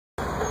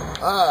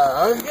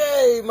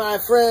Okay, my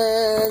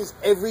friends,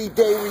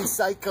 everyday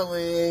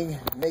recycling.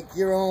 Make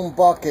your own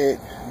bucket,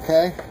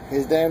 okay?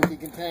 Here's the empty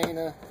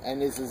container,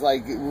 and this is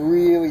like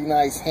really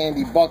nice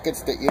handy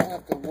buckets that you don't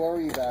have to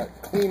worry about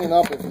cleaning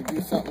up. If you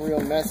do something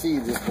real messy,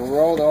 you just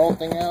throw the whole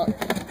thing out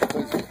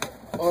because you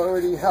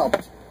already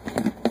helped.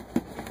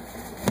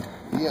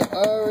 You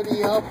already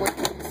helped with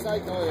the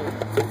recycling.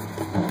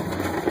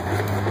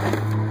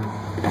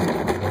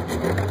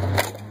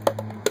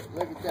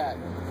 Look at that.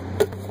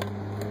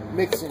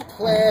 Mixing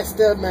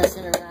plaster,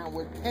 messing around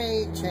with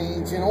paint,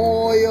 changing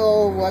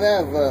oil,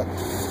 whatever.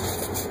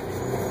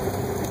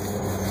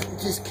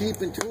 Just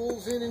keeping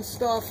tools in and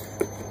stuff.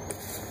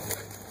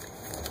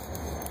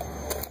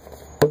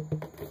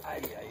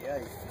 Ay, ay,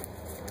 ay.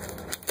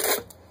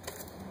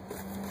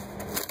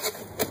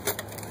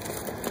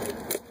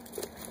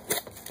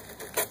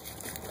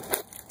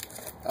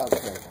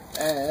 Okay,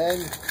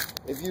 and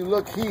if you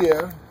look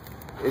here,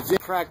 it's in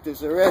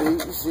practice already.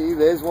 You see,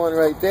 there's one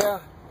right there.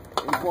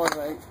 There's one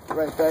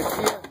right back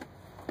here.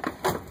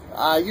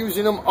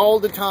 Using them all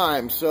the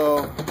time,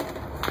 so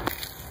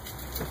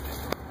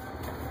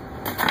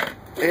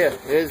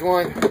there's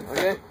one,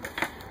 okay?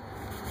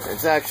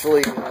 It's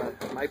actually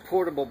my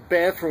portable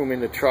bathroom in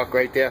the truck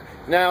right there.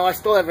 Now, I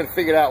still haven't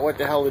figured out what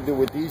the hell to do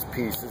with these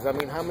pieces. I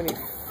mean, how many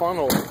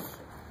funnels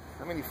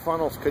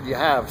could you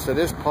have? So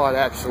this part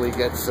actually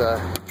gets,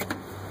 but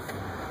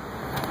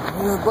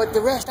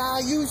the rest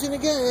I'll use it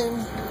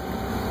again.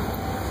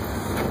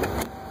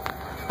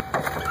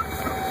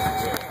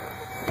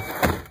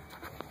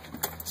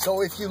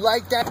 So if you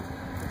like that,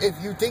 if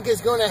you think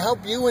it's going to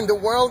help you and the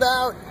world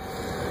out,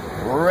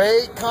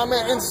 rate,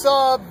 comment, and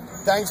sub.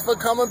 Thanks for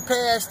coming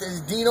past. It's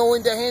Dino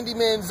in the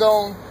Handyman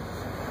Zone.